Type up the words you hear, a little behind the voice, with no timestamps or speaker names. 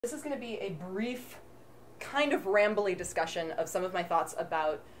This is going to be a brief, kind of rambly discussion of some of my thoughts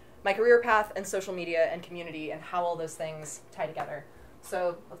about my career path and social media and community and how all those things tie together.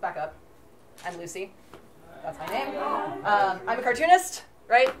 So let's back up. I'm Lucy. That's my name. I'm a cartoonist,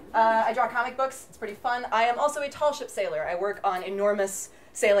 right? I draw comic books. It's pretty fun. I am also a tall ship sailor. I work on enormous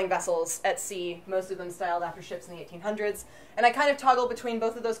sailing vessels at sea, most of them styled after ships in the 1800s. And I kind of toggle between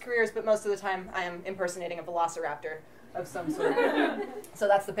both of those careers, but most of the time I am impersonating a velociraptor of some sort. So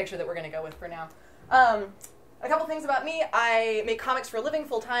that's the picture that we're going to go with for now. A couple things about me. I make comics for a living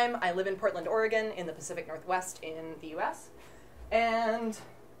full-time. I live in Portland, Oregon, in the Pacific Northwest in the US. And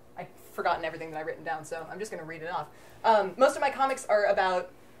I've forgotten everything that I've written down, so I'm just going to read it off. Most of my comics are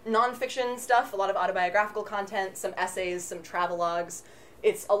about nonfiction stuff, a lot of autobiographical content, some essays, some travelogues.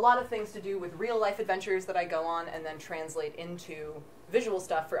 It's a lot of things to do with real-life adventures that I go on and then translate into visual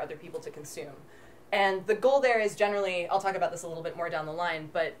stuff for other people to consume. And the goal there is generally, I'll talk about this a little bit more down the line,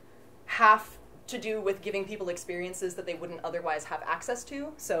 but half to do with giving people experiences that they wouldn't otherwise have access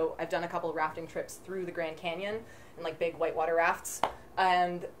to. So I've done a couple rafting trips through the Grand Canyon in like big whitewater rafts.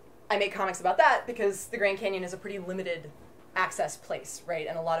 And I make comics about that because the Grand Canyon is a pretty limited access place, right?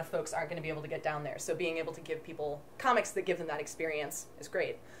 And a lot of folks aren't going to be able to get down there. So being able to give people comics that give them that experience is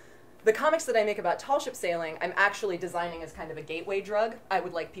great. The comics that I make about tall ship sailing, I'm actually designing as kind of a gateway drug. I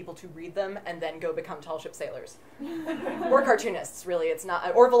would like people to read them and then go become tall ship sailors. Or cartoonists, really. It's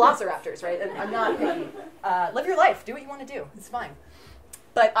not, or velociraptors, right? And I'm not picky. Live your life. Do what you want to do. It's fine.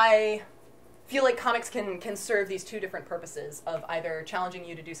 But I feel like comics can serve these two different purposes of either challenging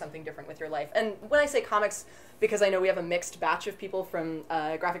you to do something different with your life. And when I say comics, because I know we have a mixed batch of people from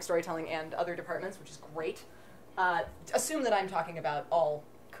graphic storytelling and other departments, which is great, assume that I'm talking about all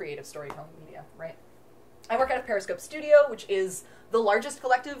creative storytelling media, right? I work out of Periscope Studio, which is the largest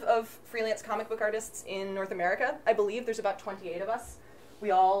collective of freelance comic book artists in North America. I believe there's about 28 of us. We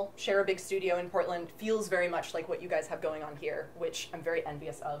all share a big studio in Portland. Feels very much like what you guys have going on here, which I'm very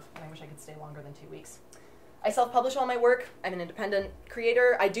envious of, and I wish I could stay longer than 2 weeks. I self-publish all my work. I'm an independent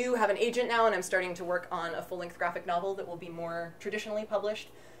creator. I do have an agent now, and I'm starting to work on a full-length graphic novel that will be more traditionally published.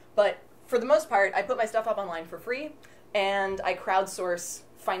 But for the most part, I put my stuff up online for free, and I crowdsource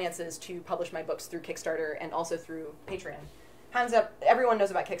finances to publish my books through Kickstarter and also through Patreon. Hands up, everyone knows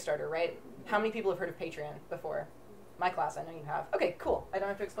about Kickstarter, right? How many people have heard of Patreon before? My class, I know you have. Okay, cool. I don't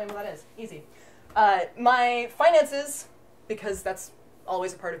have to explain what that is. Easy. My finances, because that's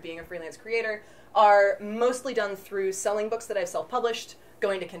always a part of being a freelance creator, are mostly done through selling books that I've self-published,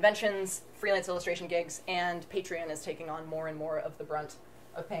 going to conventions, freelance illustration gigs, and Patreon is taking on more and more of the brunt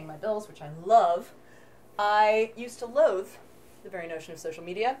of paying my bills, which I love. I used to loathe the very notion of social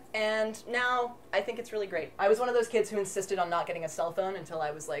media, and now I think it's really great. I was one of those kids who insisted on not getting a cell phone until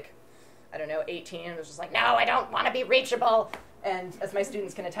I was like, I don't know, 18, and was just like, no, I don't want to be reachable. And as my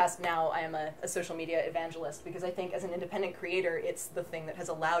students can attest, now I am a social media evangelist, because I think as an independent creator, it's the thing that has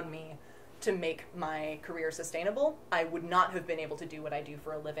allowed me to make my career sustainable. I would not have been able to do what I do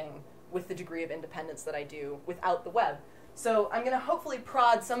for a living with the degree of independence that I do without the web. So I'm going to hopefully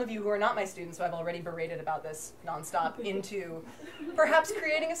prod some of you who are not my students, who I've already berated about this nonstop, into perhaps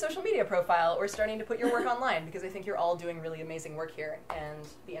creating a social media profile or starting to put your work online, because I think you're all doing really amazing work here, and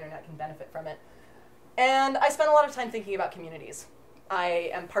the internet can benefit from it. And I spend a lot of time thinking about communities.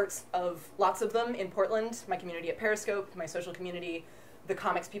 I am parts of lots of them in Portland, my community at Periscope, my social community, the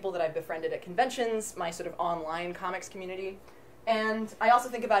comics people that I've befriended at conventions, my sort of online comics community. And I also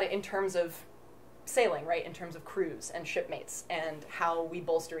think about it in terms of sailing, right, in terms of crews and shipmates and how we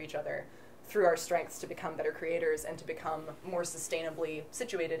bolster each other through our strengths to become better creators and to become more sustainably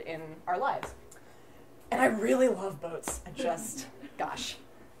situated in our lives. And I really love boats. I just, gosh,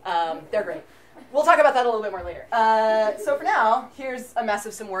 they're great. We'll talk about that a little bit more later. So for now, here's a mess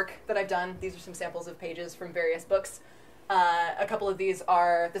of some work that I've done. These are some samples of pages from various books. A couple of these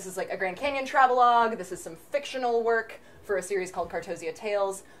are, this is like a Grand Canyon travelogue. This is some fictional work for a series called Cartosia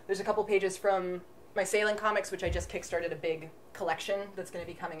Tales. There's a couple pages from my sailing comics, which I just kickstarted a big collection that's going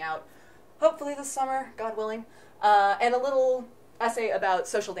to be coming out hopefully this summer, God willing, and a little essay about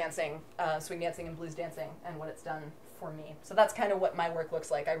social dancing, swing dancing and blues dancing, and what it's done for me. So that's kind of what my work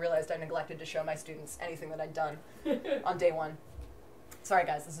looks like. I realized I neglected to show my students anything that I'd done on day one. Sorry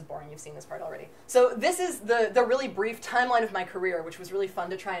guys, this is boring. You've seen this part already. So this is the really brief timeline of my career, which was really fun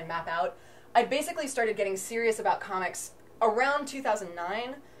to try and map out. I basically started getting serious about comics around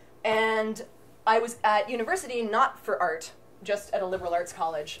 2009, and I was at university not for art, just at a liberal arts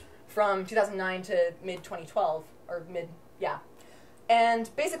college from 2009 to mid-2012, or yeah. And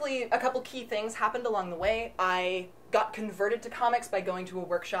basically a couple key things happened along the way. I got converted to comics by going to a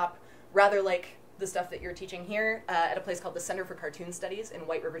workshop rather like the stuff that you're teaching here at a place called the Center for Cartoon Studies in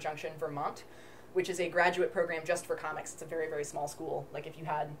White River Junction, Vermont, which is a graduate program just for comics. It's a very, very small school. Like if you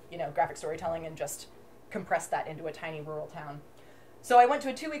had, you know, graphic storytelling and just compressed that into a tiny rural town. So I went to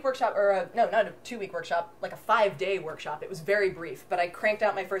a 2-week workshop, or no, not a 2-week workshop, like a 5-day workshop. It was very brief, but I cranked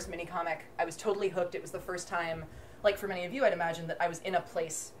out my first mini comic. I was totally hooked. It was the first time, like for many of you, I'd imagine, that I was in a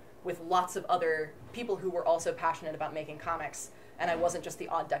place with lots of other people who were also passionate about making comics, and I wasn't just the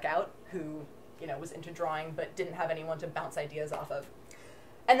odd duck out who, you know, was into drawing but didn't have anyone to bounce ideas off of.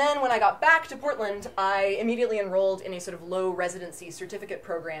 And then when I got back to Portland, I immediately enrolled in a sort of low residency certificate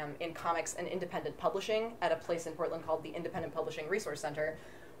program in comics and independent publishing at a place in Portland called the Independent Publishing Resource Center,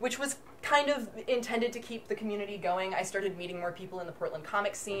 which was kind of intended to keep the community going. I started meeting more people in the Portland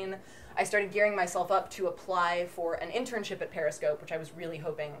comic scene. I started gearing myself up to apply for an internship at Periscope, which I was really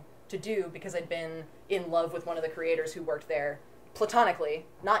hoping to do because I'd been in love with one of the creators who worked there platonically,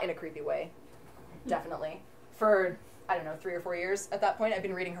 not in a creepy way, definitely, for, I don't know, 3 or 4 years at that point. I'd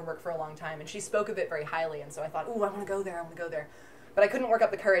been reading her work for a long time, and she spoke of it very highly, and so I thought, ooh, I want to go there, I want to go there. But I couldn't work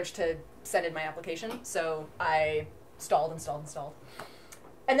up the courage to send in my application, so I stalled and stalled and stalled.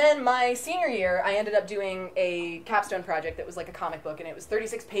 And then my senior year, I ended up doing a capstone project that was like a comic book, and it was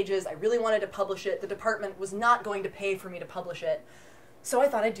 36 pages. I really wanted to publish it. The department was not going to pay for me to publish it. So I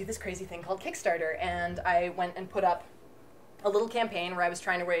thought I'd do this crazy thing called Kickstarter, and I went and put up a little campaign where I was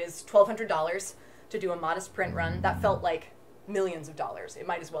trying to raise $1,200 to do a modest print run. That felt like millions of dollars. It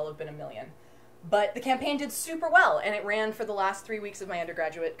might as well have been $1 million. But the campaign did super well, and it ran for the last 3 weeks of my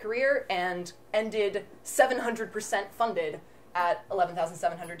undergraduate career and ended 700% funded at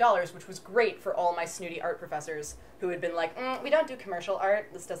 $11,700, which was great for all my snooty art professors who had been like, we don't do commercial art.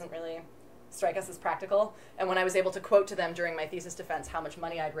 This doesn't really strike us as practical. And when I was able to quote to them during my thesis defense how much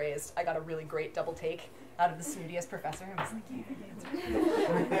money I'd raised, I got a really great double take out of the snootiest professor. I was like, yeah.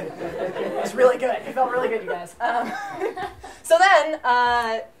 It was really good. It felt really good, you guys. So then,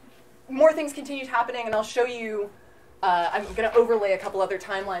 more things continued happening, and I'll show you, I'm going to overlay a couple other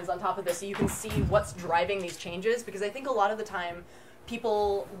timelines on top of this so you can see what's driving these changes, because I think a lot of the time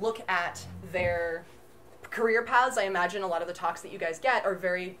people look at their career paths. I imagine a lot of the talks that you guys get are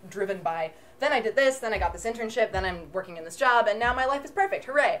very driven by, then I did this, then I got this internship, then I'm working in this job, and now my life is perfect,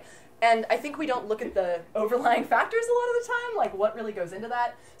 hooray. And I think we don't look at the overlying factors a lot of the time, like what really goes into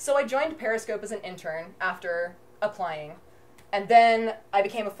that. So I joined Periscope as an intern after applying, and then I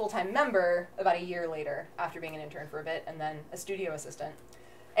became a full-time member about a year later after being an intern for a bit, and then a studio assistant.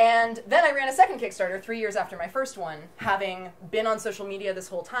 And then I ran a second Kickstarter 3 years after my first one, having been on social media this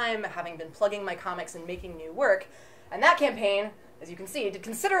whole time, having been plugging my comics and making new work. And that campaign, as you can see, did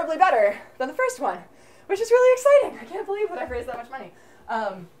considerably better than the first one, which is really exciting. I can't believe that I've raised that much money.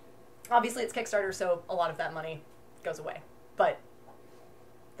 Obviously, it's Kickstarter, so a lot of that money goes away. But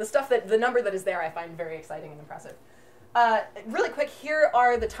the number that is there I find very exciting and impressive. Really quick, here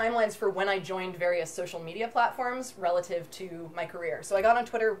are the timelines for when I joined various social media platforms relative to my career. So I got on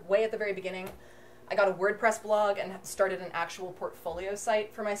Twitter way at the very beginning. I got a WordPress blog and started an actual portfolio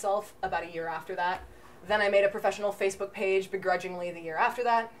site for myself about a year after that. Then I made a professional Facebook page begrudgingly the year after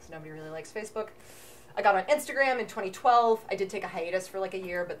that, because nobody really likes Facebook. I got on Instagram in 2012. I did take a hiatus for like a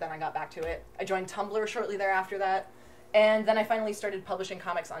year, but then I got back to it. I joined Tumblr shortly thereafter that. And then I finally started publishing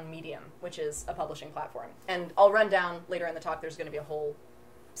comics on Medium, which is a publishing platform. And I'll run down later in the talk, there's going to be a whole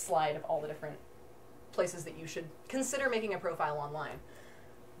slide of all the different places that you should consider making a profile online.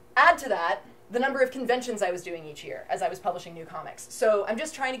 Add to that the number of conventions I was doing each year as I was publishing new comics. So I'm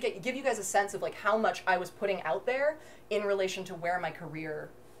just trying to give you guys a sense of like how much I was putting out there in relation to where my career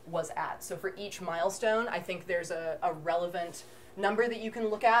was at. So for each milestone, I think there's a relevant number that you can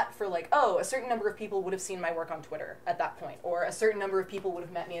look at for like, oh, a certain number of people would have seen my work on Twitter at that point, or a certain number of people would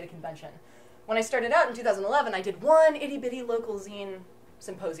have met me at a convention. When I started out in 2011, I did one itty-bitty local zine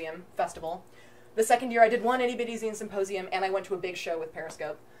symposium festival. The second year, I did one itty-bitty zine symposium, and I went to a big show with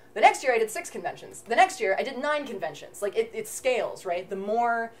Periscope. The next year, I did 6 conventions. The next year, I did 9 conventions. Like, it scales, right? The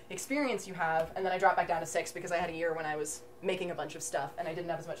more experience you have, and then I dropped back down to 6 because I had a year when I was making a bunch of stuff, and I didn't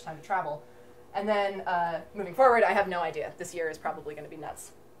have as much time to travel. And then, moving forward, I have no idea. This year is probably going to be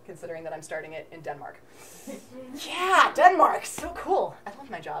nuts, considering that I'm starting it in Denmark. Yeah, Denmark! So cool. I love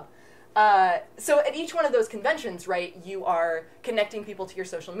my job. So at each one of those conventions, right, you are connecting people to your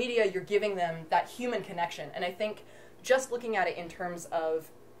social media. You're giving them that human connection. And I think just looking at it in terms of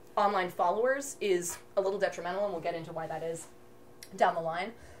online followers is a little detrimental, and we'll get into why that is down the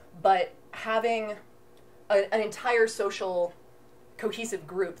line. But having an entire social cohesive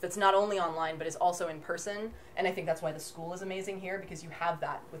group that's not only online but is also in person, and I think that's why the school is amazing here, because you have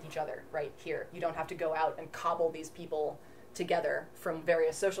that with each other right here. You don't have to go out and cobble these people together from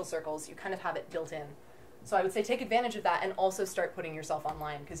various social circles, you kind of have it built in. So I would say take advantage of that and also start putting yourself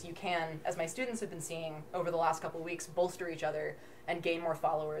online, because you can, as my students have been seeing over the last couple of weeks, bolster each other and gain more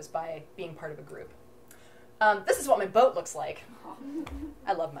followers by being part of a group. This is what my boat looks like.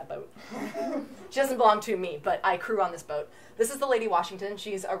 I love my boat. She doesn't belong to me, but I crew on this boat. This is the Lady Washington.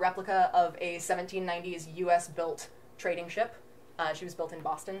 She's a replica of a 1790s US-built trading ship. She was built in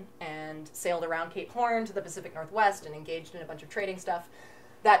Boston and sailed around Cape Horn to the Pacific Northwest and engaged in a bunch of trading stuff.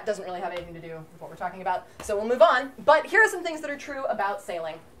 That doesn't really have anything to do with what we're talking about, so we'll move on. But here are some things that are true about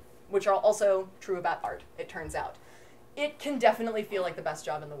sailing, which are also true about art, it turns out. It can definitely feel like the best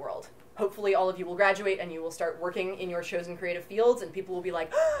job in the world. Hopefully all of you will graduate and you will start working in your chosen creative fields, and people will be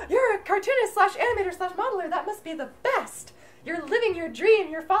like, oh, you're a cartoonist slash animator slash modeler, that must be the best. You're living your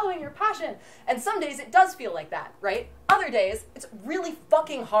dream, you're following your passion. And some days it does feel like that, right? Other days, it's really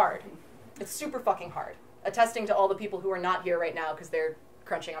fucking hard. It's super fucking hard. Attesting to all the people who are not here right now because they're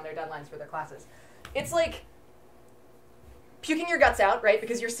crunching on their deadlines for their classes. It's like puking your guts out, right,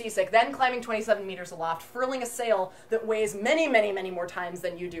 because you're seasick, then climbing 27 meters aloft, furling a sail that weighs many, many, many more times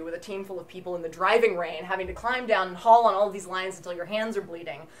than you do with a team full of people in the driving rain, having to climb down and haul on all of these lines until your hands are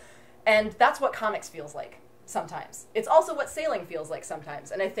bleeding. And that's what comics feels like sometimes. It's also what sailing feels like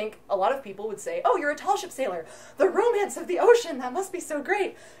sometimes. And I think a lot of people would say, oh, you're a tall ship sailor. The romance of the ocean, that must be so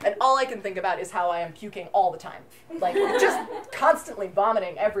great. And all I can think about is how I am puking all the time. Like, just constantly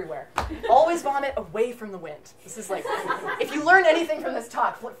vomiting everywhere. Always vomit away from the wind. This is like, if you learn anything from this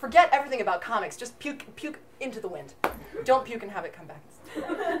talk, forget everything about comics. Just puke into the wind. Don't puke and have it come back.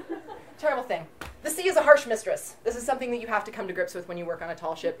 Terrible thing. The sea is a harsh mistress. This is something that you have to come to grips with when you work on a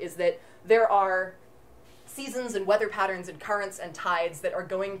tall ship, is that there are seasons and weather patterns and currents and tides that are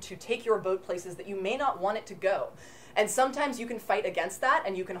going to take your boat places that you may not want it to go. And sometimes you can fight against that,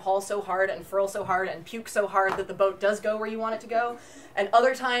 and you can haul so hard and furl so hard and puke so hard that the boat does go where you want it to go. And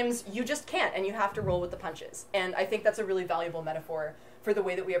other times you just can't, and you have to roll with the punches. And I think that's a really valuable metaphor for the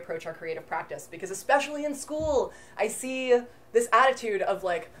way that we approach our creative practice, because especially in school, I see this attitude of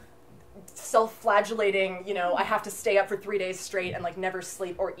like self-flagellating, you know, I have to stay up for 3 days straight and like never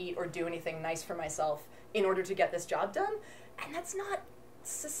sleep or eat or do anything nice for myself in order to get this job done. And that's not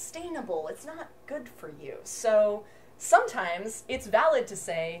sustainable. It's not good for you. So sometimes it's valid to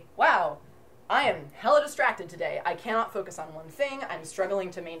say, wow, I am hella distracted today. I cannot focus on one thing. I'm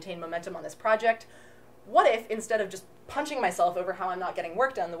struggling to maintain momentum on this project. What if, instead of just punching myself over how I'm not getting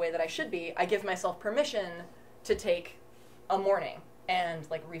work done the way that I should be, I give myself permission to take a morning and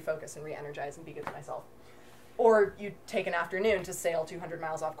like refocus and re-energize and be good to myself? Or you take an afternoon to sail 200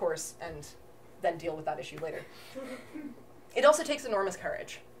 miles off course and then deal with that issue later. It also takes enormous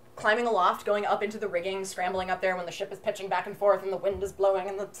courage. Climbing aloft, going up into the rigging, scrambling up there when the ship is pitching back and forth and the wind is blowing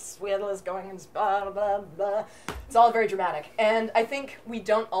and the swell is going and blah, blah, blah. It's all very dramatic. And I think we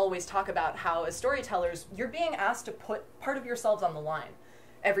don't always talk about how, as storytellers, you're being asked to put part of yourselves on the line.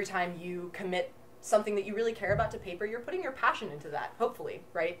 Every time you commit something that you really care about to paper, you're putting your passion into that, hopefully,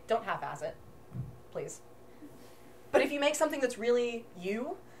 right? Don't half-ass it, please. But if you make something that's really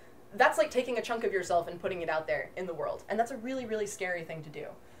you, that's like taking a chunk of yourself and putting it out there in the world. And that's a really, really scary thing to do.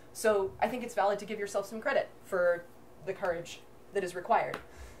 So I think it's valid to give yourself some credit for the courage that is required.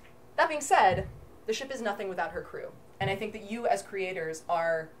 That being said, the ship is nothing without her crew. And I think that you as creators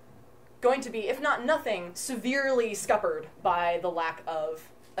are going to be, if not nothing, severely scuppered by the lack of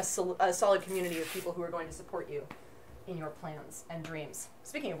a solid community of people who are going to support you in your plans and dreams.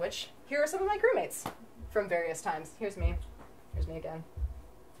 Speaking of which, here are some of my crewmates from various times. Here's me. Here's me again.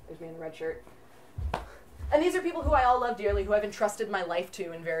 There's me in the red shirt. And these are people who I all love dearly, who I've entrusted my life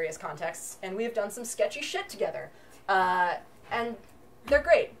to in various contexts, and we have done some sketchy shit together. And they're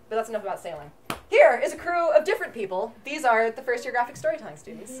great, but that's enough about sailing. Here is a crew of different people. These are the first-year graphic storytelling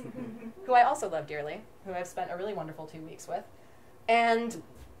students, who I also love dearly, who I've spent a really wonderful 2 weeks with. And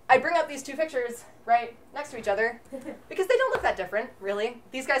I bring up these two pictures right next to each other, because they don't look that different, really.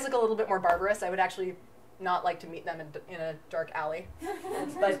 These guys look a little bit more barbarous. I would actually not like to meet them in a dark alley.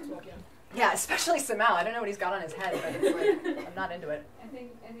 But yeah, especially Samau. I don't know what he's got on his head, but it's like, I'm not into it. I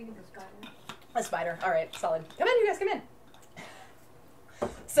think it's a spider. A spider. All right, solid. Come in, you guys, come in.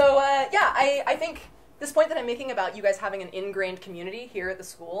 So, yeah, I think this point that I'm making about you guys having an ingrained community here at the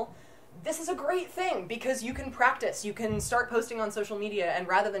school, this is a great thing because you can practice. You can start posting on social media, and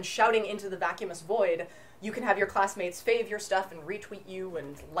rather than shouting into the vacuous void, you can have your classmates fave your stuff and retweet you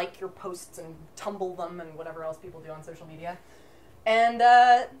and like your posts and tumble them and whatever else people do on social media. And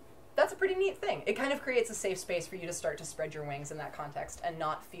that's a pretty neat thing. It kind of creates a safe space for you to start to spread your wings in that context and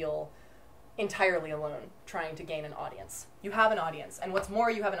not feel entirely alone trying to gain an audience. You have an audience, and what's more,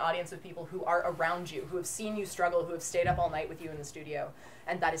 you have an audience of people who are around you, who have seen you struggle, who have stayed up all night with you in the studio,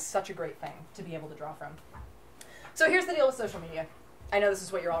 and that is such a great thing to be able to draw from. So here's the deal with social media. I know this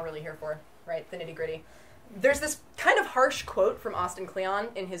is what you're all really here for, right? The nitty-gritty. There's this kind of harsh quote from Austin Kleon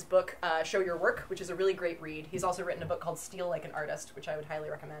in his book, Show Your Work, which is a really great read. He's also written a book called Steal Like an Artist, which I would highly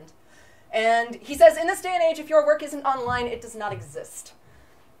recommend. And he says, in this day and age, if your work isn't online, it does not exist.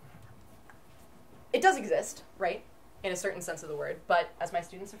 It does exist, right, in a certain sense of the word, but as my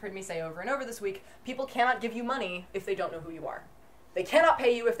students have heard me say over and over this week, people cannot give you money if they don't know who you are. They cannot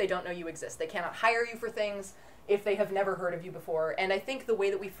pay you if they don't know you exist. They cannot hire you for things if they have never heard of you before. And I think the way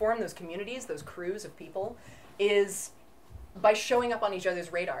that we form those communities, those crews of people, is by showing up on each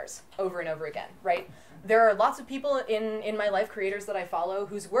other's radars over and over again, right? There are lots of people in my life, creators that I follow,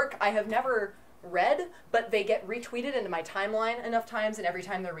 whose work I have never read, but they get retweeted into my timeline enough times, and every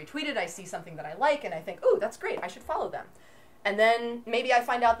time they're retweeted, I see something that I like, and I think, ooh, that's great, I should follow them. And then maybe I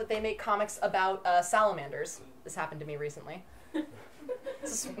find out that they make comics about salamanders. This happened to me recently.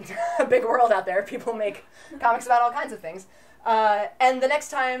 It's a big world out there. People make comics about all kinds of things. And the next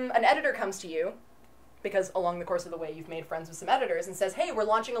time an editor comes to you, because along the course of the way you've made friends with some editors, and says, hey, we're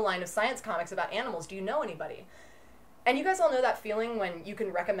launching a line of science comics about animals. Do you know anybody? And you guys all know that feeling when you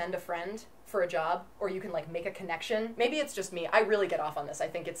can recommend a friend for a job, or you can like make a connection. Maybe it's just me. I really get off on this. I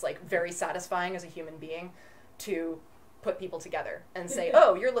think it's like very satisfying as a human being to put people together and say,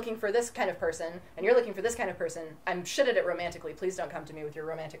 oh, you're looking for this kind of person, and you're looking for this kind of person. I'm shit at it romantically. Please don't come to me with your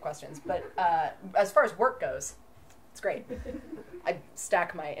romantic questions. But as far as work goes, it's great. I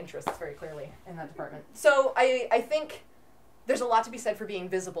stack my interests very clearly in that department. So I think there's a lot to be said for being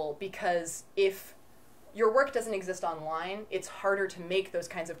visible, because if your work doesn't exist online, it's harder to make those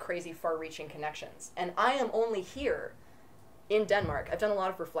kinds of crazy, far-reaching connections. And I am only here in Denmark. I've done a lot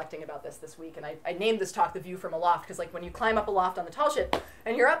of reflecting about this week, and I named this talk The View from Aloft, because like when you climb up aloft on the tall ship,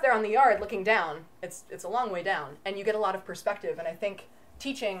 and you're up there on the yard looking down, it's a long way down, and you get a lot of perspective. And I think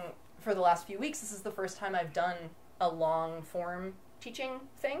teaching for the last few weeks, this is the first time I've done a long-form teaching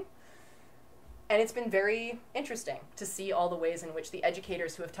thing. And it's been very interesting to see all the ways in which the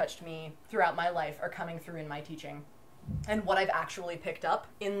educators who have touched me throughout my life are coming through in my teaching, and what I've actually picked up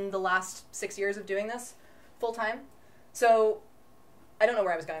in the last 6 years of doing this full-time. So I don't know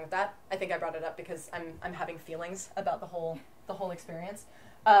where I was going with that. I think I brought it up because I'm having feelings about the whole experience.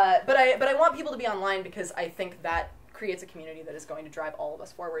 But I want people to be online because I think that creates a community that is going to drive all of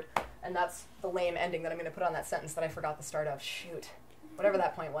us forward. And that's the lame ending that I'm going to put on that sentence that I forgot the start of. Shoot. Whatever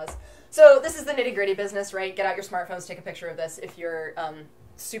that point was. So this is the nitty-gritty business, right? Get out your smartphones, take a picture of this if you're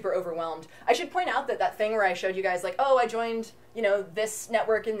super overwhelmed. I should point out that thing where I showed you guys, like, oh, I joined, you know, this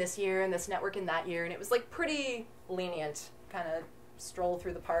network in this year and this network in that year, and it was, like, pretty lenient, kind of stroll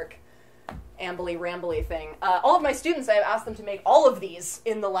through the park, ambly, rambly thing. All of my students, I have asked them to make all of these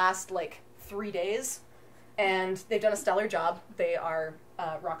in the last, like, 3 days, and they've done a stellar job. They are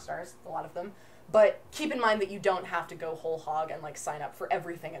rock stars, a lot of them. But keep in mind that you don't have to go whole hog and like sign up for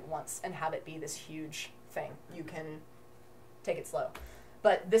everything at once and have it be this huge thing. You can take it slow.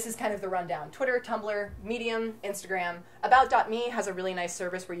 But this is kind of the rundown. Twitter, Tumblr, Medium, Instagram. About.me has a really nice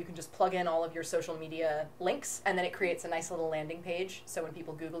service where you can just plug in all of your social media links, and then it creates a nice little landing page. So when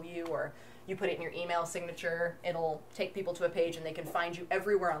people Google you or you put it in your email signature, it'll take people to a page and they can find you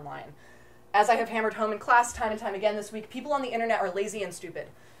everywhere online. As I have hammered home in class time and time again this week, people on the internet are lazy and stupid.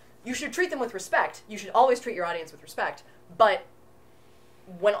 You should treat them with respect. You should always treat your audience with respect. But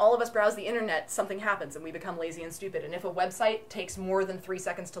when all of us browse the internet, something happens and we become lazy and stupid. And if a website takes more than 3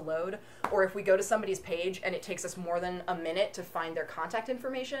 seconds to load, or if we go to somebody's page and it takes us more than a minute to find their contact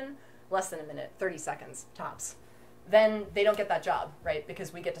information, less than a minute, 30 seconds tops, then they don't get that job, right?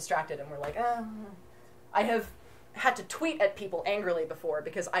 Because we get distracted and we're like, I have had to tweet at people angrily before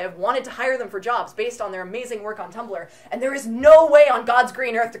because I have wanted to hire them for jobs based on their amazing work on Tumblr, and there is no way on God's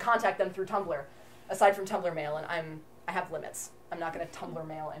green earth to contact them through Tumblr, aside from Tumblr mail, and I have limits. I'm not going to Tumblr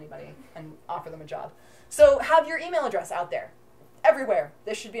mail anybody and offer them a job. So have your email address out there, everywhere.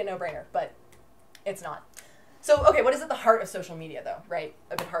 This should be a no-brainer, but it's not. So, okay, what is at the heart of social media, though, right?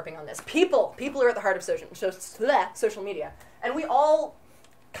 I've been harping on this. People are at the heart of social media, and we all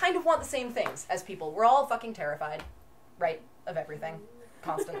kind of want the same things as people. We're all fucking terrified, right, of everything,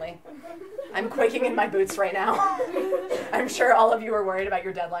 constantly. I'm quaking in my boots right now. I'm sure all of you are worried about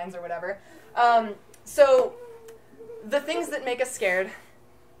your deadlines or whatever. So the things that make us scared,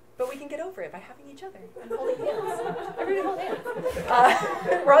 but we can get over it by having each other and holding hands. Everybody hold hands.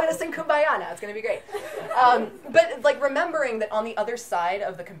 We're all going to sing Kumbaya now. It's going to be great. But like remembering that on the other side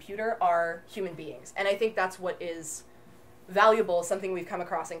of the computer are human beings. And I think that's what is valuable, something we've come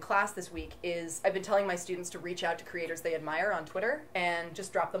across in class this week, is I've been telling my students to reach out to creators they admire on Twitter and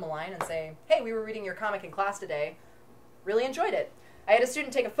just drop them a line and say, hey, we were reading your comic in class today. Really enjoyed it. I had a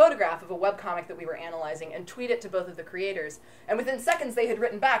student take a photograph of a webcomic that we were analyzing and tweet it to both of the creators. And within seconds, they had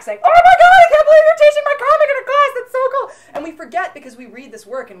written back saying, oh my god, I can't believe you're teaching my comic in a class. That's so cool. And we forget because we read this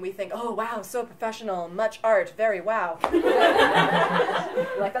work and we think, oh, wow, so professional, much art, very wow.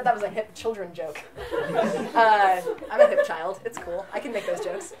 Like that was a hip children joke. I'm a hip child. It's cool. I can make those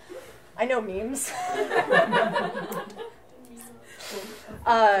jokes. I know memes.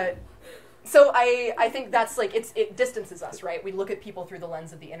 So I think that's like, it distances us, right? We look at people through the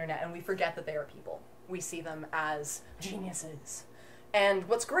lens of the internet and we forget that they are people. We see them as geniuses. And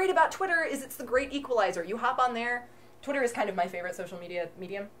what's great about Twitter is it's the great equalizer. You hop on there. Twitter is kind of my favorite social media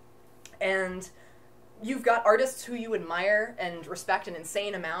medium. And you've got artists who you admire and respect an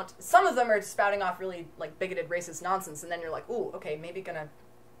insane amount. Some of them are spouting off really like bigoted, racist nonsense. And then you're like, ooh, okay, maybe gonna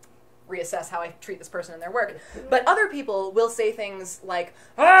reassess how I treat this person and their work. But other people will say things like,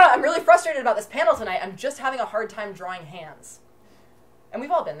 I'm really frustrated about this panel tonight. I'm just having a hard time drawing hands. And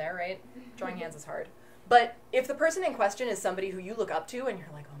we've all been there, right? Drawing hands is hard. But if the person in question is somebody who you look up to and you're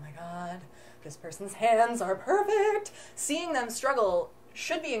like, oh my god, this person's hands are perfect, seeing them struggle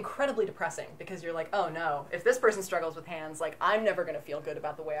should be incredibly depressing because you're like, oh no, if this person struggles with hands, like I'm never going to feel good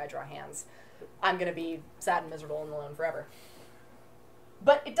about the way I draw hands. I'm going to be sad and miserable and alone forever.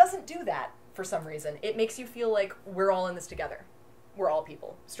 But it doesn't do that for some reason. It makes you feel like we're all in this together. We're all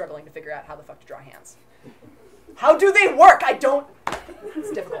people struggling to figure out how the fuck to draw hands. How do they work? I don't...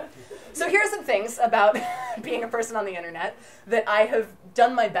 It's difficult. So here are some things about being a person on the internet that I have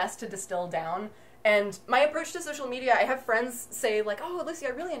done my best to distill down. And my approach to social media, I have friends say like, oh, Lucy, I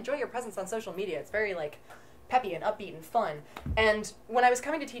really enjoy your presence on social media. It's very like peppy and upbeat and fun. And when I was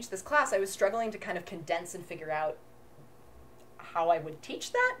coming to teach this class, I was struggling to kind of condense and figure out how I would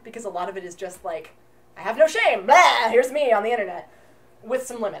teach that, because a lot of it is just like, I have no shame, blah, here's me on the internet, with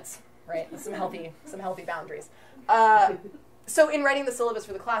some limits, right, with some healthy boundaries. So in writing the syllabus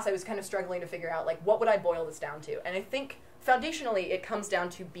for the class, I was kind of struggling to figure out, like, what would I boil this down to? And I think, foundationally, it comes down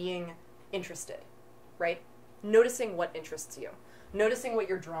to being interested, right? Noticing what interests you. Noticing what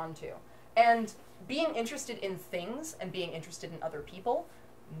you're drawn to. And being interested in things and being interested in other people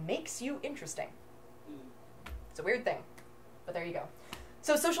makes you interesting. It's a weird thing. But there you go.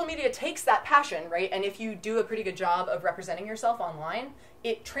 So social media takes that passion, right? And if you do a pretty good job of representing yourself online,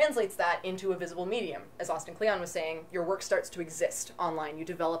 it translates that into a visible medium. As Austin Kleon was saying, your work starts to exist online. You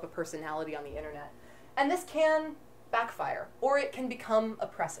develop a personality on the internet. And this can backfire, or it can become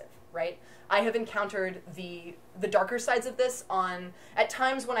oppressive, right? I have encountered the darker sides of this at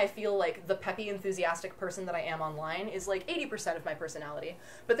times when I feel like the peppy, enthusiastic person that I am online is like 80% of my personality.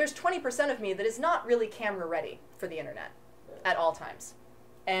 But there's 20% of me that is not really camera ready for the internet at all times.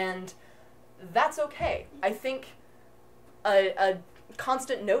 And that's okay. I think a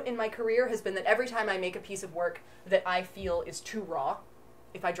constant note in my career has been that every time I make a piece of work that I feel is too raw,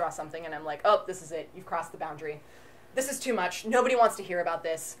 if I draw something and I'm like, oh, this is it, you've crossed the boundary, this is too much, nobody wants to hear about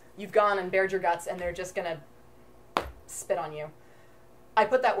this, you've gone and bared your guts and they're just gonna spit on you. I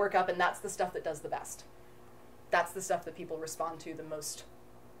put that work up and that's the stuff that does the best. That's the stuff that people respond to the most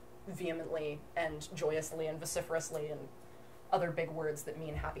vehemently and joyously and vociferously and other big words that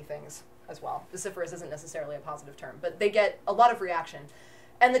mean happy things as well. Vociferous isn't necessarily a positive term, but they get a lot of reaction.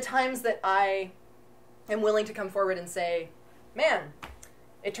 And the times that I am willing to come forward and say, man,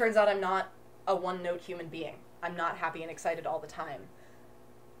 it turns out I'm not a one-note human being. I'm not happy and excited all the time.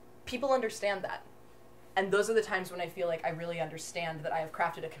 People understand that. And those are the times when I feel like I really understand that I have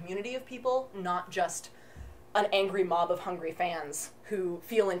crafted a community of people, not just an angry mob of hungry fans who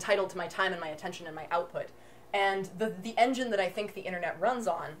feel entitled to my time and my attention and my output. And the engine that I think the internet runs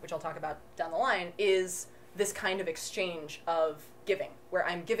on, which I'll talk about down the line, is this kind of exchange of giving, where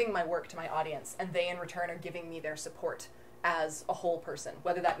I'm giving my work to my audience, and they in return are giving me their support as a whole person,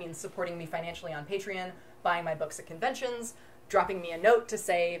 whether that means supporting me financially on Patreon, buying my books at conventions, dropping me a note to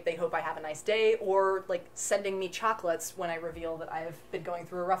say they hope I have a nice day, or like sending me chocolates when I reveal that I have been going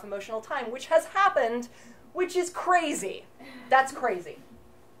through a rough emotional time, which has happened, which is crazy. That's crazy.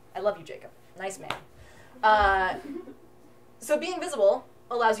 I love you, Jacob. Nice man. So being visible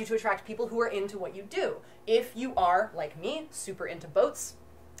allows you to attract people who are into what you do. If you are, like me, super into boats,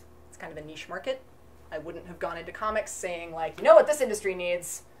 it's kind of a niche market. I wouldn't have gone into comics saying like, you know what this industry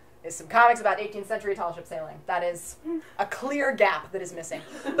needs? is some comics about 18th century tall ship sailing. That is a clear gap that is missing.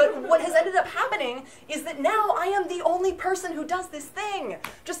 But what has ended up happening is that now I am the only person who does this thing.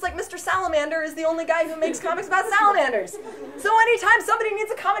 Just like Mr. Salamander is the only guy who makes comics about salamanders. So anytime somebody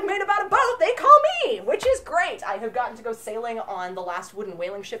needs a comic made about a boat, they call me, which is great. I have gotten to go sailing on the last wooden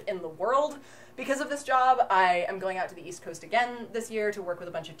whaling ship in the world. Because of this job, I am going out to the East Coast again this year to work with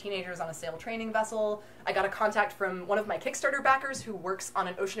a bunch of teenagers on a sail training vessel. I got a contact from one of my Kickstarter backers who works on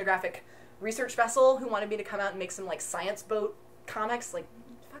an oceanographic research vessel who wanted me to come out and make some, like, science boat comics. Like,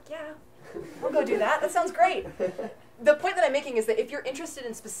 fuck yeah, I'll go do that. That sounds great. The point that I'm making is that if you're interested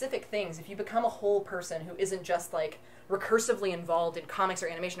in specific things, if you become a whole person who isn't just, like, recursively involved in comics or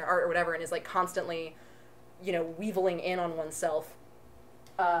animation or art or whatever and is, like, constantly, you know, weaveling in on oneself,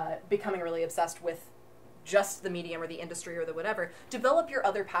 becoming really obsessed with just the medium or the industry or the whatever, develop your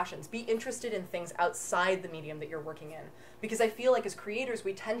other passions. Be interested in things outside the medium that you're working in. Because I feel like as creators,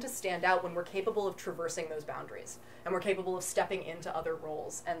 we tend to stand out when we're capable of traversing those boundaries. And we're capable of stepping into other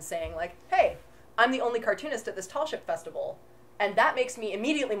roles and saying like, hey, I'm the only cartoonist at this tall ship festival. And that makes me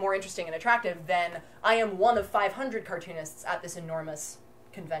immediately more interesting and attractive than I am one of 500 cartoonists at this enormous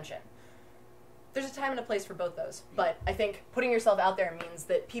convention. There's a time and a place for both those, but I think putting yourself out there means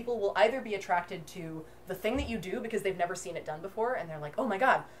that people will either be attracted to the thing that you do because they've never seen it done before, and they're like, oh my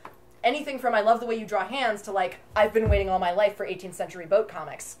god, anything from I love the way you draw hands to like, I've been waiting all my life for 18th century boat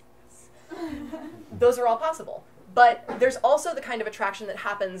comics. Those are all possible. But there's also the kind of attraction that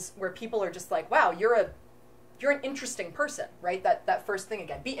happens where people are just like, wow, you're an interesting person, right? That first thing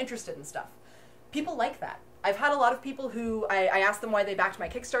again, be interested in stuff. People like that. I've had a lot of people who, I asked them why they backed my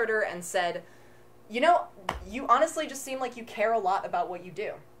Kickstarter and said, you know, you honestly just seem like you care a lot about what you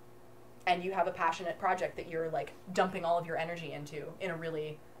do. And you have a passionate project that you're, like, dumping all of your energy into in a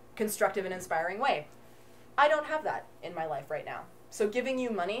really constructive and inspiring way. I don't have that in my life right now. So giving you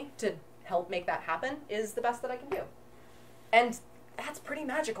money to help make that happen is the best that I can do. And that's pretty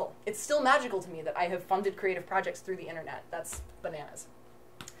magical. It's still magical to me that I have funded creative projects through the internet. That's bananas.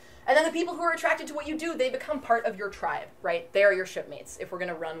 And then the people who are attracted to what you do, they become part of your tribe, right? They are your shipmates, if we're going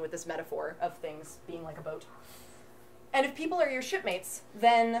to run with this metaphor of things being like a boat. And if people are your shipmates,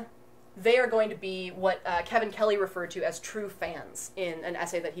 then they are going to be what Kevin Kelly referred to as true fans in an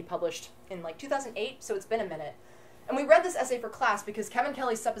essay that he published in like 2008, so it's been a minute. And we read this essay for class because Kevin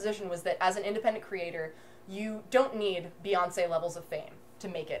Kelly's supposition was that as an independent creator, you don't need Beyonce levels of fame to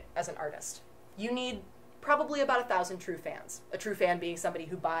make it as an artist. You need probably about 1,000 true fans. A true fan being somebody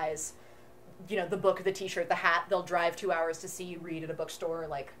who buys, you know, the book, the t-shirt, the hat. They'll drive 2 hours to see you read at a bookstore.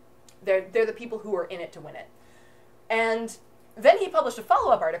 Like, they're the people who are in it to win it. And then he published a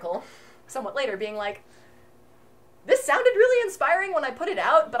follow-up article, somewhat later, being like, this sounded really inspiring when I put it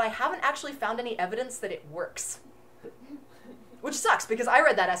out, but I haven't actually found any evidence that it works. Which sucks, because I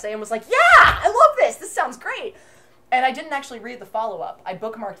read that essay and was like, yeah, I love this! This sounds great! And I didn't actually read the follow-up. I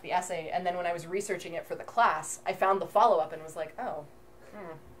bookmarked the essay, and then when I was researching it for the class, I found the follow-up and was like, oh,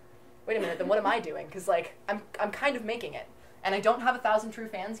 wait a minute, then what am I doing? Because, like, I'm kind of making it. And I don't have 1,000 true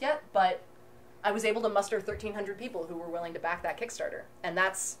fans yet, but I was able to muster 1,300 people who were willing to back that Kickstarter. And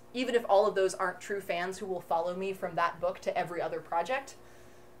that's, even if all of those aren't true fans who will follow me from that book to every other project,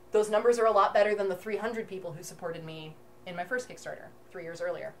 those numbers are a lot better than the 300 people who supported me in my first Kickstarter 3 years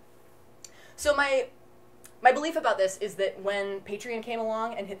earlier. So my belief about this is that when Patreon came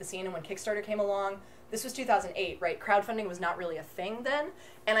along and hit the scene and when Kickstarter came along, this was 2008, right? Crowdfunding was not really a thing then.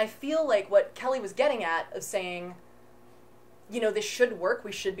 And I feel like what Kelly was getting at of saying, you know, this should work.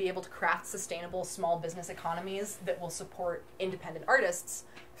 We should be able to craft sustainable small business economies that will support independent artists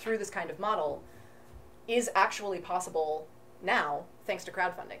through this kind of model is actually possible now, thanks to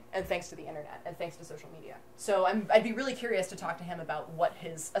crowdfunding, and thanks to the internet, and thanks to social media. So I'd be really curious to talk to him about what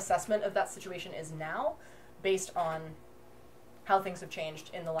his assessment of that situation is now, based on how things have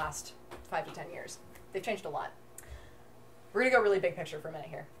changed in the last 5 to 10 years. They've changed a lot. We're going to go really big picture for a minute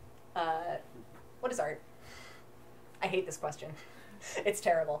here. What is art? I hate this question. It's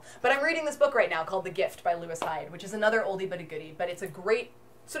terrible. But I'm reading this book right now called The Gift by Lewis Hyde, which is another oldie but a goodie, but it's a great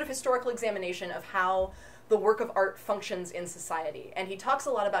sort of historical examination of how the work of art functions in society. And he talks a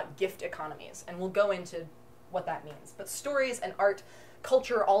lot about gift economies, and we'll go into what that means. But stories and art,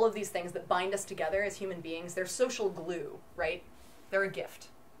 culture, all of these things that bind us together as human beings, they're social glue, right? They're a gift.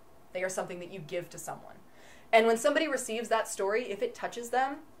 They are something that you give to someone. And when somebody receives that story, if it touches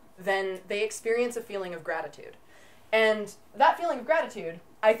them, then they experience a feeling of gratitude. And that feeling of gratitude,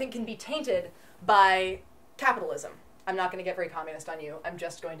 I think, can be tainted by capitalism. I'm not going to get very communist on you. I'm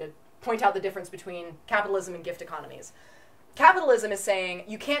just going to point out the difference between capitalism and gift economies. Capitalism is saying,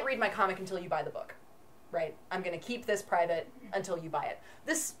 you can't read my comic until you buy the book. right? I'm going to keep this private until you buy it.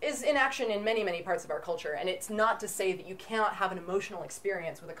 This is in action in many, many parts of our culture, and it's not to say that you cannot have an emotional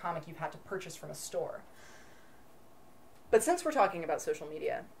experience with a comic you've had to purchase from a store. But since we're talking about social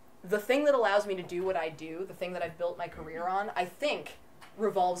media, the thing that allows me to do what I do, the thing that I've built my career on, I think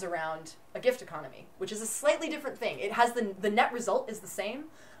revolves around a gift economy, which is a slightly different thing. It has the net result is the same,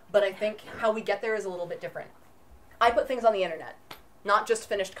 but I think how we get there is a little bit different. I put things on the internet, not just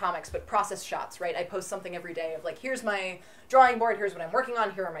finished comics, but process shots, right? I post something every day of like, here's my drawing board, here's what I'm working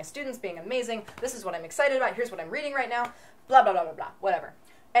on, here are my students being amazing, this is what I'm excited about, here's what I'm reading right now, blah, blah, blah, blah, blah, whatever.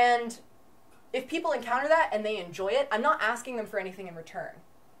 And if people encounter that and they enjoy it, I'm not asking them for anything in return,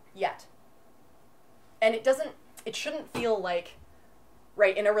 yet. And it shouldn't feel like,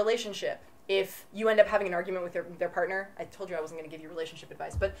 right, in a relationship, if you end up having an argument with their partner, I told you I wasn't going to give you relationship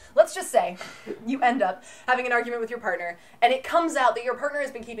advice, but let's just say you end up having an argument with your partner, and it comes out that your partner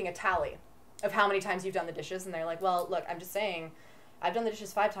has been keeping a tally of how many times you've done the dishes, and they're like, well, look, I'm just saying, I've done the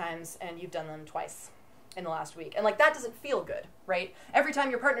dishes 5 times, and you've done them twice in the last week. And like, that doesn't feel good, right? Every time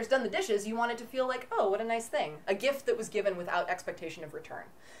your partner's done the dishes, you want it to feel like, oh, what a nice thing. A gift that was given without expectation of return.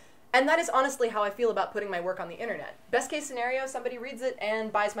 And that is honestly how I feel about putting my work on the internet. Best case scenario, somebody reads it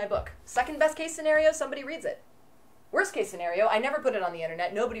and buys my book. Second best case scenario, somebody reads it. Worst case scenario, I never put it on the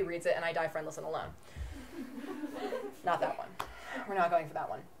internet, nobody reads it, and I die friendless and alone. Not that one. We're not going for that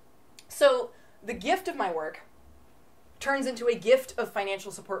one. So the gift of my work turns into a gift of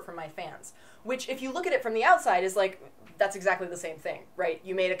financial support from my fans, which if you look at it from the outside is like, that's exactly the same thing, right?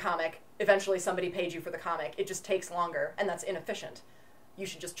 You made a comic, eventually somebody paid you for the comic, it just takes longer, and that's inefficient. You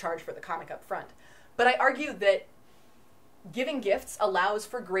should just charge for the comic up front. But I argue that giving gifts allows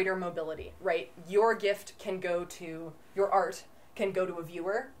for greater mobility, right? Your gift can go to, your art can go to a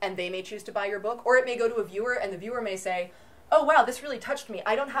viewer, and they may choose to buy your book, or it may go to a viewer, and the viewer may say, oh wow, this really touched me.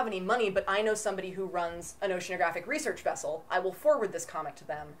 I don't have any money, but I know somebody who runs an oceanographic research vessel. I will forward this comic to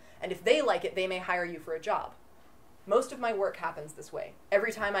them, and if they like it, they may hire you for a job. Most of my work happens this way.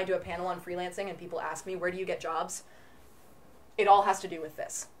 Every time I do a panel on freelancing and people ask me, where do you get jobs? It all has to do with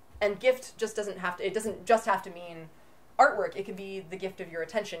this. And gift just doesn't just have to mean artwork. It can be the gift of your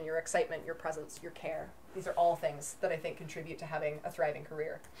attention, your excitement, your presence, your care. These are all things that I think contribute to having a thriving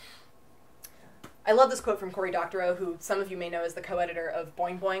career. I love this quote from Cory Doctorow, who some of you may know as the co-editor of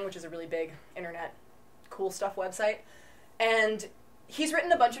Boing Boing, which is a really big internet cool stuff website. And he's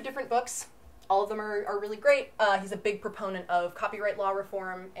written a bunch of different books. All of them are really great. He's a big proponent of copyright law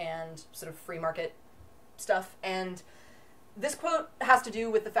reform and sort of free market stuff. And this quote has to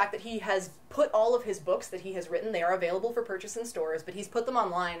do with the fact that he has put all of his books that he has written, they are available for purchase in stores, but he's put them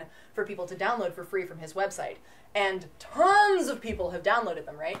online for people to download for free from his website. And tons of people have downloaded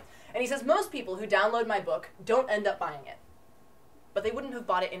them, right? And he says most people who download my book don't end up buying it. But they wouldn't have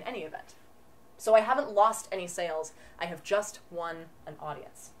bought it in any event. So I haven't lost any sales. I have just won an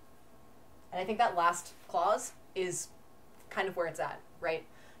audience. And I think that last clause is kind of where it's at, right?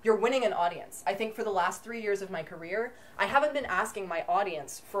 You're winning an audience. I think for the last 3 years of my career, I haven't been asking my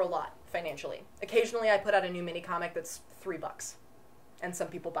audience for a lot financially. Occasionally I put out a new mini comic that's $3. And some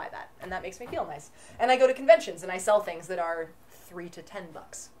people buy that. And that makes me feel nice. And I go to conventions and I sell things that are $3 to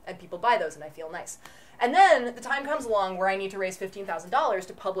 $10. And people buy those and I feel nice. And then the time comes along where I need to raise $15,000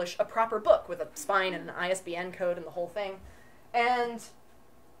 to publish a proper book with a spine and an ISBN code and the whole thing. And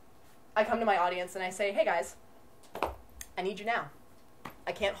I come to my audience and I say, hey guys, I need you now.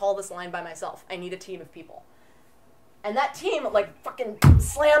 I can't haul this line by myself. I need a team of people. And that team, like, fucking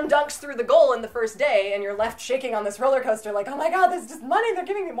slam dunks through the goal in the first day, and you're left shaking on this roller coaster like, oh my god, this is just money they're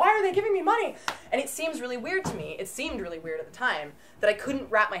giving me. Why are they giving me money? And it seems really weird to me. It seemed really weird at the time that I couldn't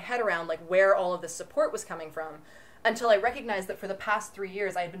wrap my head around, like, where all of this support was coming from until I recognized that for the past 3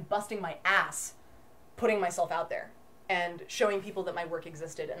 years, I had been busting my ass putting myself out there and showing people that my work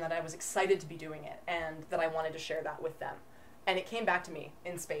existed and that I was excited to be doing it and that I wanted to share that with them. And it came back to me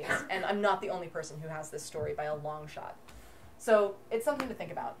in spades, and I'm not the only person who has this story by a long shot. So it's something to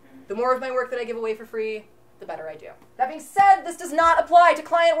think about. The more of my work that I give away for free, the better I do. That being said, this does not apply to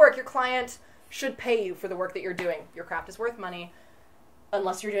client work. Your client should pay you for the work that you're doing. Your craft is worth money,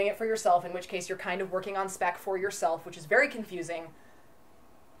 unless you're doing it for yourself, in which case you're kind of working on spec for yourself, which is very confusing.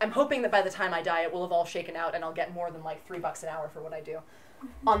 I'm hoping that by the time I die, it will have all shaken out and I'll get more than like $3 an hour for what I do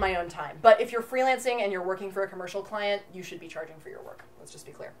on my own time. But if you're freelancing and you're working for a commercial client, you should be charging for your work. Let's just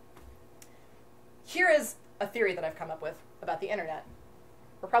be clear. Here is a theory that I've come up with about the internet.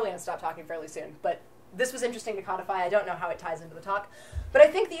 We're probably going to stop talking fairly soon, but this was interesting to codify. I don't know how it ties into the talk. But I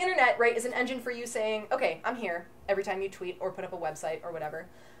think the internet, right, is an engine for you saying, okay, I'm here every time you tweet or put up a website or whatever.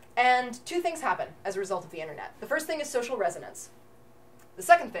 And 2 things happen as a result of the internet. The first thing is social resonance. The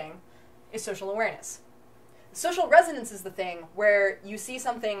second thing is social awareness. social resonance is the thing where you see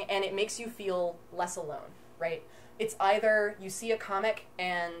something and it makes you feel less alone, right? It's either you see a comic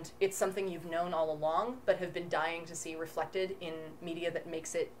and it's something you've known all along but have been dying to see reflected in media that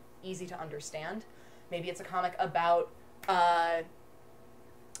makes it easy to understand. Maybe it's a comic about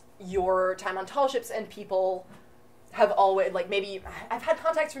your time on tall ships, and people have always, like, maybe I've had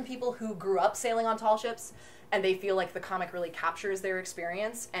contacts from people who grew up sailing on tall ships and they feel like the comic really captures their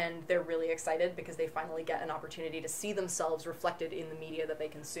experience and they're really excited because they finally get an opportunity to see themselves reflected in the media that they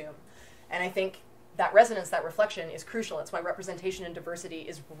consume. And I think that resonance, that reflection is crucial. It's why representation and diversity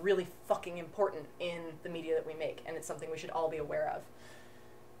is really fucking important in the media that we make, and it's something we should all be aware of.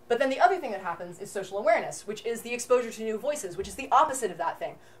 But then the other thing that happens is social awareness, which is the exposure to new voices, which is the opposite of that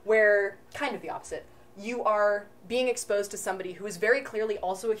thing, where, kind of the opposite, you are being exposed to somebody who is very clearly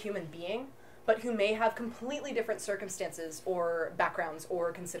also a human being, but who may have completely different circumstances or backgrounds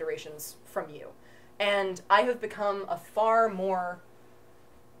or considerations from you. And I have become a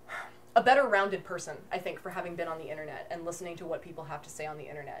better rounded person, I think, for having been on the internet and listening to what people have to say on the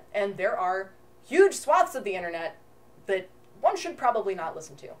internet. And there are huge swaths of the internet that one should probably not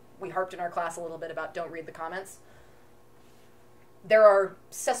listen to. We harped in our class a little bit about don't read the comments. There are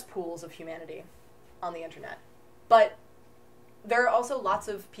cesspools of humanity on the internet. But there are also lots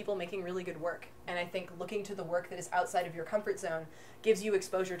of people making really good work. And I think looking to the work that is outside of your comfort zone gives you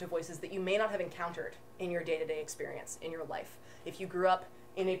exposure to voices that you may not have encountered in your day-to-day experience, in your life. If you grew up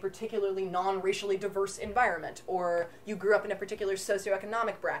in a particularly non-racially diverse environment, or you grew up in a particular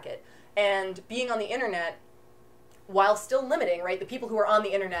socioeconomic bracket, and being on the internet, while still limiting, right, the people who are on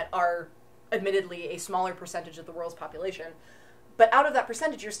the internet are admittedly a smaller percentage of the world's population, but out of that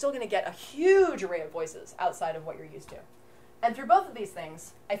percentage, you're still going to get a huge array of voices outside of what you're used to. And through both of these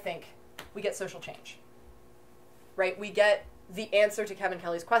things, I think, we get social change, right? We get the answer to Kevin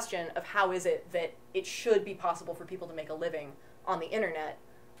Kelly's question of how is it that it should be possible for people to make a living on the internet,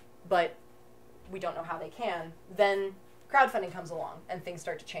 but we don't know how they can. Then crowdfunding comes along and things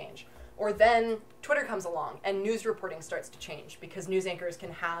start to change. Or then Twitter comes along and news reporting starts to change because news anchors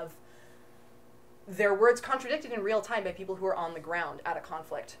can have their words contradicted in real time by people who are on the ground at a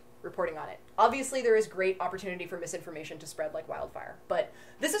conflict reporting on it. Obviously, there is great opportunity for misinformation to spread like wildfire, but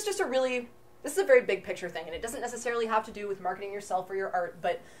this is a very big picture thing, and it doesn't necessarily have to do with marketing yourself or your art,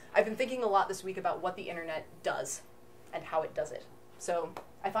 but I've been thinking a lot this week about what the internet does and how it does it. So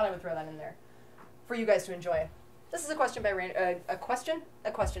I thought I would throw that in there for you guys to enjoy. This is a question by a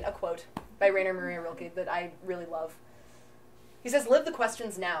quote by Rainer Maria Rilke that I really love. He says, "Live the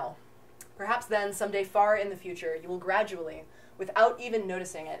questions now. Perhaps then, someday far in the future, you will gradually, without even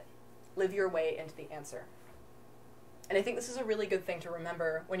noticing it, live your way into the answer." And I think this is a really good thing to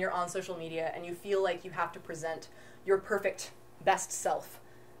remember when you're on social media and you feel like you have to present your perfect, best self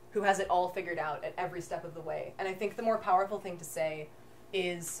who has it all figured out at every step of the way. And I think the more powerful thing to say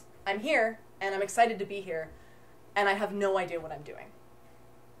is, I'm here, and I'm excited to be here, and I have no idea what I'm doing.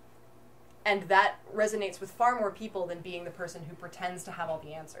 And that resonates with far more people than being the person who pretends to have all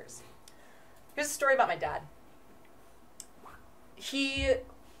the answers. Here's a story about my dad. He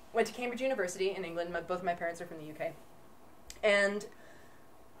went to Cambridge University in England. Both of my parents are from the UK. And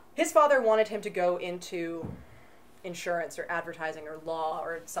his father wanted him to go into insurance or advertising or law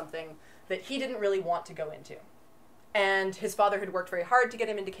or something that he didn't really want to go into. And his father had worked very hard to get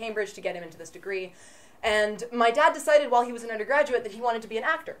him into Cambridge, to get him into this degree. And my dad decided while he was an undergraduate that he wanted to be an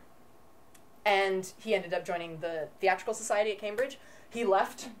actor. And he ended up joining the Theatrical Society at Cambridge. He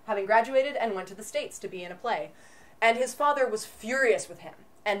left, having graduated, and went to the States to be in a play. And his father was furious with him.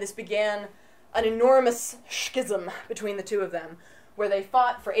 And this began an enormous schism between the two of them, where they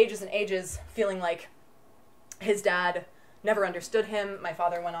fought for ages and ages, feeling like his dad never understood him. My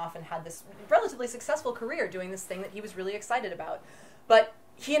father went off and had this relatively successful career doing this thing that he was really excited about. But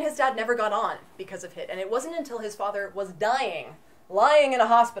he and his dad never got on because of it. And it wasn't until his father was dying, lying in a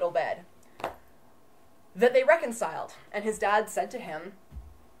hospital bed, that they reconciled. And his dad said to him,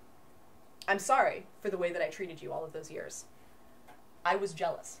 "I'm sorry for the way that I treated you all of those years. I was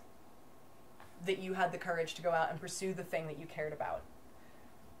jealous that you had the courage to go out and pursue the thing that you cared about."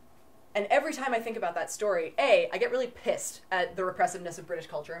 And every time I think about that story, A, I get really pissed at the repressiveness of British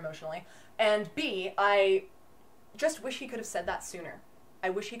culture emotionally, and B, I just wish he could have said that sooner. I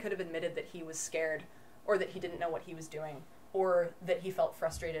wish he could have admitted that he was scared, or that he didn't know what he was doing, or that he felt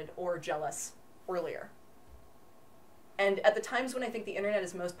frustrated or jealous earlier. And at the times when I think the internet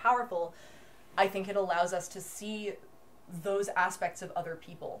is most powerful, I think it allows us to see those aspects of other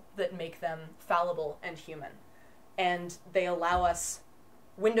people that make them fallible and human. And they allow us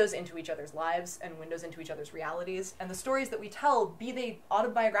windows into each other's lives and windows into each other's realities. And the stories that we tell, be they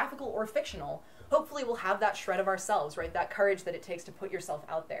autobiographical or fictional, hopefully we'll have that shred of ourselves, right? That courage that it takes to put yourself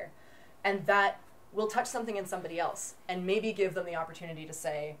out there. And that will touch something in somebody else and maybe give them the opportunity to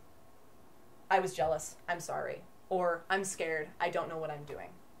say, I was jealous, I'm sorry. Or, I'm scared, I don't know what I'm doing.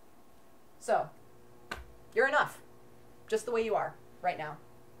 So, you're enough, just the way you are right now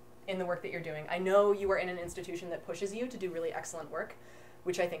in the work that you're doing. I know you are in an institution that pushes you to do really excellent work,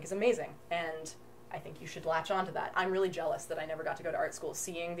 which I think is amazing. And I think you should latch on to that. I'm really jealous that I never got to go to art school.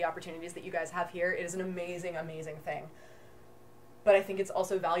 Seeing the opportunities that you guys have here, it is an amazing, amazing thing. But I think it's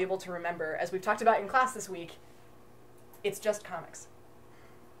also valuable to remember, as we've talked about in class this week, it's just comics.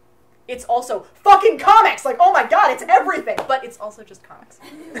 It's also fucking comics! Like, oh my god, it's everything! But it's also just comics.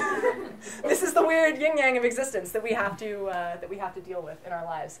 This is the weird yin-yang of existence that we have to deal with in our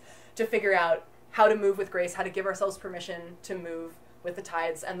lives, to figure out how to move with grace, how to give ourselves permission to move with the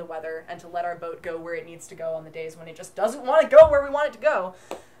tides and the weather, and to let our boat go where it needs to go on the days when it just doesn't want to go where we want it to go.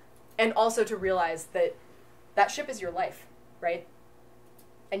 And also to realize that that ship is your life, right?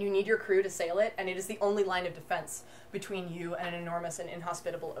 And you need your crew to sail it, and it is the only line of defense between you and an enormous and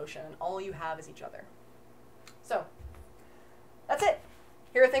inhospitable ocean, and all you have is each other. So, that's it.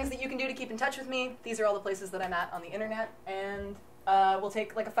 Here are things that you can do to keep in touch with me. These are all the places that I'm at on the internet, and we'll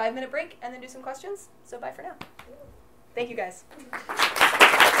take like a 5-minute break and then do some questions. So bye for now. Thank you guys.